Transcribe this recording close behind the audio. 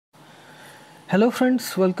Hello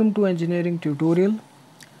friends, welcome to engineering tutorial.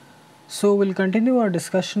 So we'll continue our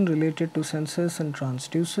discussion related to sensors and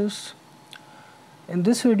transducers. In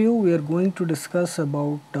this video we are going to discuss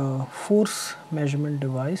about force measurement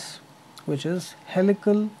device, which is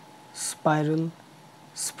helical spiral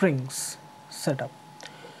springs setup.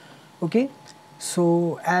 Okay,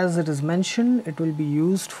 so as it is mentioned, it will be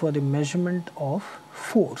used for the measurement of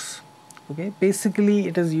force. Okay, basically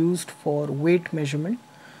it is used for weight measurement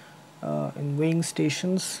in weighing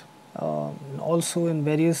stations, also in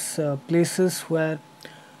various places where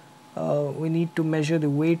we need to measure the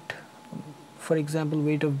weight, for example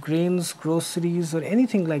weight of grains, groceries or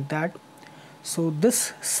anything like that. So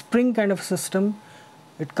this spring kind of system,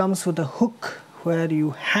 it comes with a hook where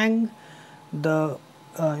you hang the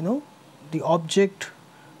the object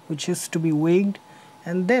which is to be weighed,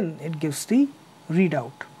 and then it gives the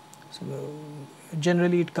readout. So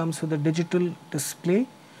generally it comes with a digital display.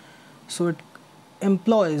 So it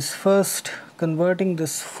employs first converting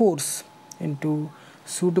this force into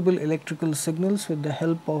suitable electrical signals with the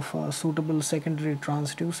help of a suitable secondary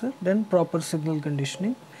transducer, then proper signal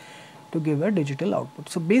conditioning to give a digital output.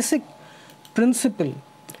 So basic principle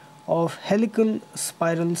of helical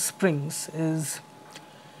spiral springs is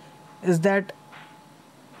that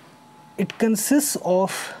it consists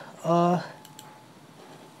of a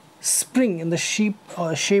spring in the shape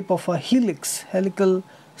of a helical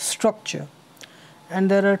structure, and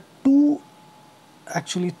there are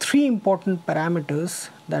three important parameters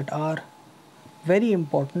that are very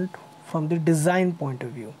important from the design point of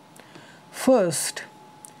view. First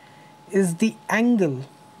is the angle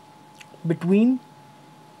between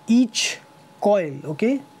each coil.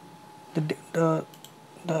 Okay,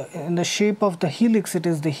 in the shape of the helix, it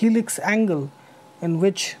is the helix angle in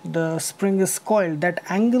which the spring is coiled. That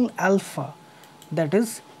angle alpha, that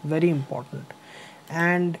is very important,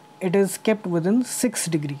 and it is kept within 6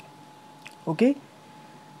 degrees. Okay,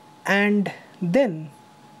 and then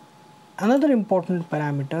another important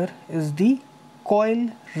parameter is the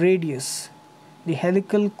coil radius, the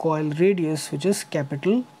helical coil radius, which is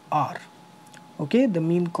capital R. Okay, the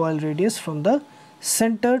mean coil radius from the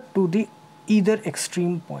center to the either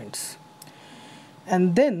extreme points.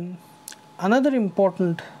 And then another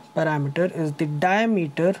important parameter is the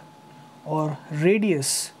diameter or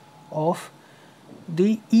radius of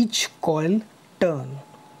the each coil turn,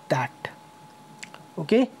 that,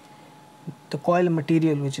 okay, the coil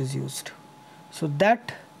material which is used. So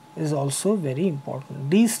that is also very important.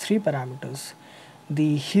 These three parameters,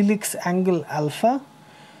 the helix angle alpha,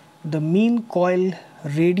 the mean coil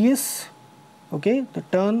radius, okay, the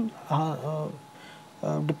turn,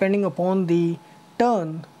 depending upon the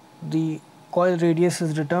turn, the coil radius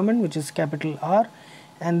is determined, which is capital R,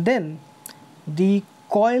 and then the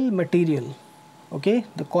coil material, okay,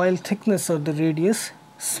 the coil thickness or the radius,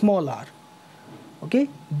 small r. Okay,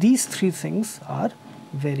 these three things are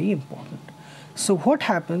very important. So what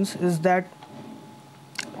happens is that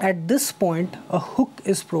at this point a hook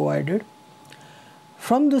is provided.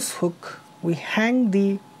 From this hook we hang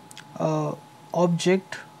the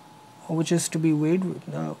object which is to be weighed,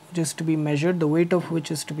 which is to be measured, the weight of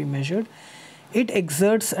which is to be measured. It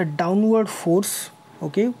exerts a downward force,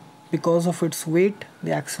 okay, because of its weight,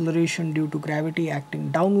 the acceleration due to gravity acting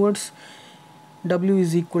downwards. W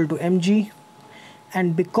is equal to mg,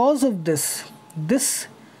 and because of this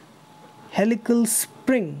helical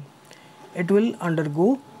spring, it will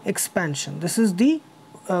undergo expansion. This is the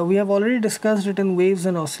we have already discussed it in waves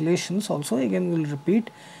and oscillations also. Again we will repeat.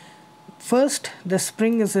 First the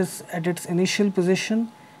spring is at its initial position,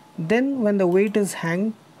 then when the weight is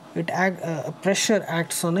hanged, pressure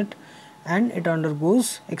acts on it and it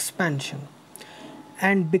undergoes expansion,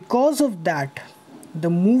 and because of that the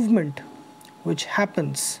movement which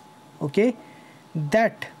happens, okay,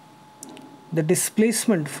 that the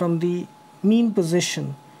displacement from the mean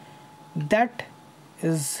position, that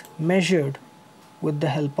is measured with the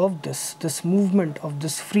help of this movement of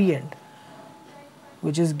this free end,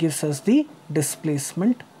 which gives us the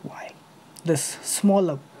displacement y, this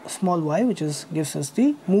small y, which gives us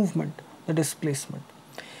the movement, the displacement.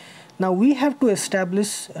 Now we have to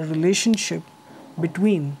establish a relationship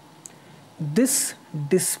between this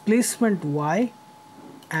displacement y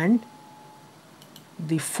and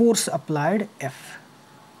the force applied F,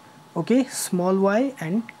 okay, small y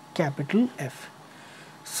and capital F.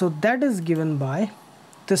 So that is given by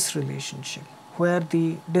this relationship, where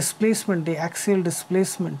the displacement, the axial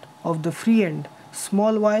displacement of the free end,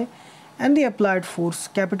 small y, and the applied force,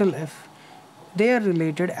 capital F, they are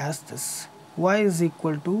related as this: y is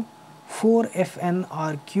equal to 4 Fn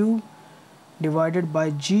r cube divided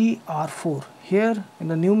by GR4. Here in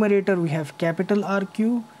the numerator we have capital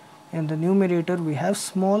RQ, in the numerator we have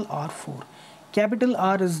small r4. Capital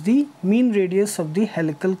R is the mean radius of the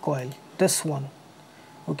helical coil, this one,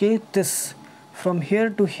 okay, this from here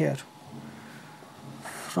to here,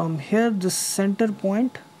 from here this center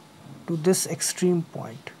point to this extreme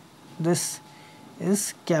point, this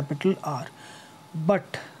is capital R.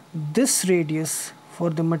 But this radius for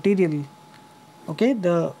the material, okay,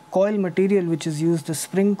 the coil material which is used, the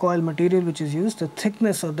spring coil material which is used, the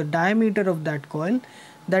thickness or the diameter of that coil,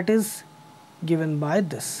 that is given by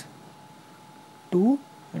this 2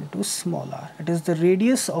 into small r. It is the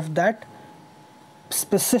radius of that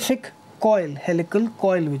specific coil, helical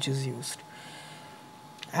coil, which is used.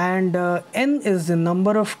 And N is the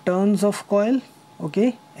number of turns of coil,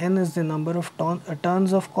 okay, N is the number of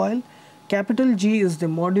turns of coil. Capital G is the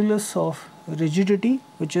modulus of rigidity,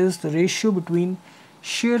 which is the ratio between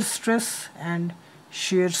shear stress and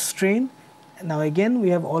shear strain. Now again, we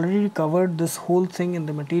have already covered this whole thing in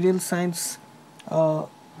the material science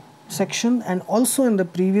section and also in the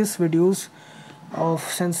previous videos of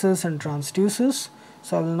sensors and transducers,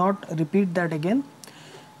 so I will not repeat that again.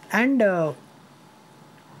 And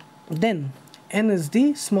then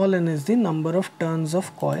small n is the number of turns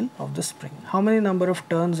of coil of the spring. How many number of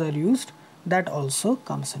turns are used, that also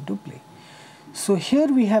comes into play. So here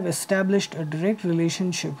we have established a direct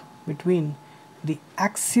relationship between the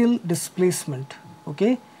axial displacement,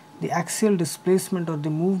 okay, the axial displacement or the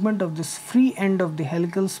movement of this free end of the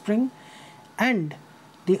helical spring and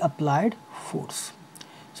the applied force.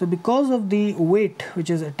 So because of the weight which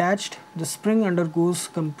is attached, the spring undergoes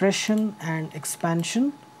compression and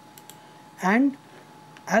expansion, and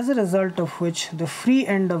as a result of which the free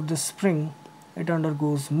end of the spring, it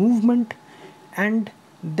undergoes movement, and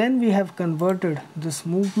then we have converted this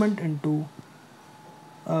movement into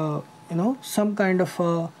some kind of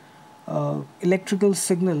a electrical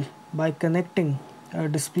signal by connecting a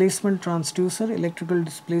displacement transducer, electrical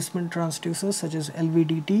displacement transducers such as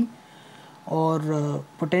LVDT or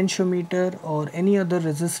potentiometer or any other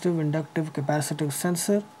resistive, inductive, capacitive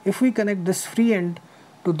sensor. If we connect this free end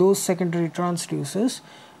to those secondary transducers,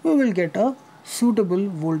 we will get a suitable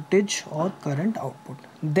voltage or current output.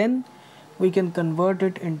 Then we can convert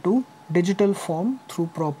it into digital form through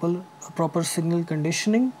proper signal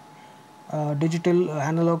conditioning, digital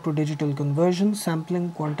analog to digital conversion,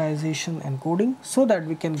 sampling, quantization, encoding, so that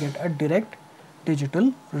we can get a direct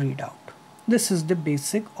digital readout. This is the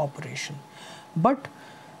basic operation. But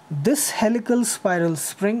this helical spiral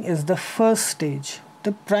spring is the first stage,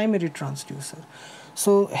 the primary transducer.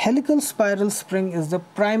 So helical spiral spring is the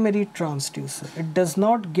primary transducer. It does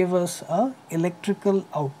not give us a electrical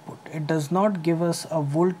output. It does not give us a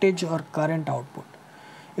voltage or current output.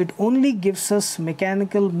 It only gives us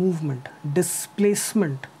mechanical movement,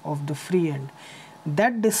 displacement of the free end.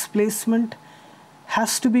 That displacement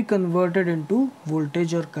has to be converted into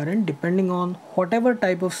voltage or current depending on whatever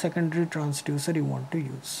type of secondary transducer you want to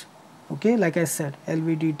use. Okay, like I said,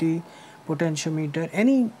 LVDT, potentiometer,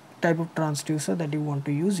 any type of transducer that you want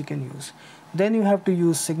to use, you can use. Then you have to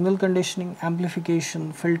use signal conditioning,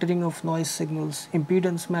 amplification, filtering of noise signals,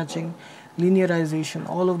 impedance matching, linearization,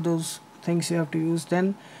 all of those things you have to use.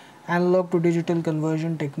 Then analog to digital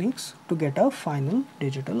conversion techniques to get a final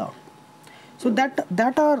digital output. So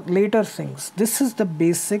that are later things. This is the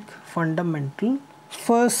basic fundamental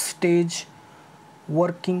first stage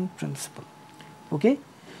working principle. Okay,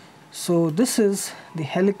 so this is the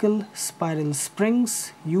helical spiral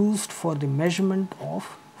springs used for the measurement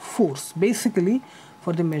of force, basically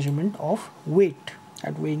for the measurement of weight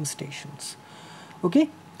at weighing stations. Okay,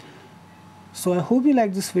 so I hope you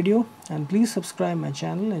like this video, and please subscribe my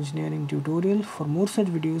channel Engineering Tutorial for more such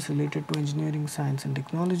videos related to engineering, science and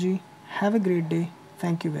technology. Have a great day.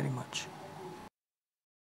 Thank you very much.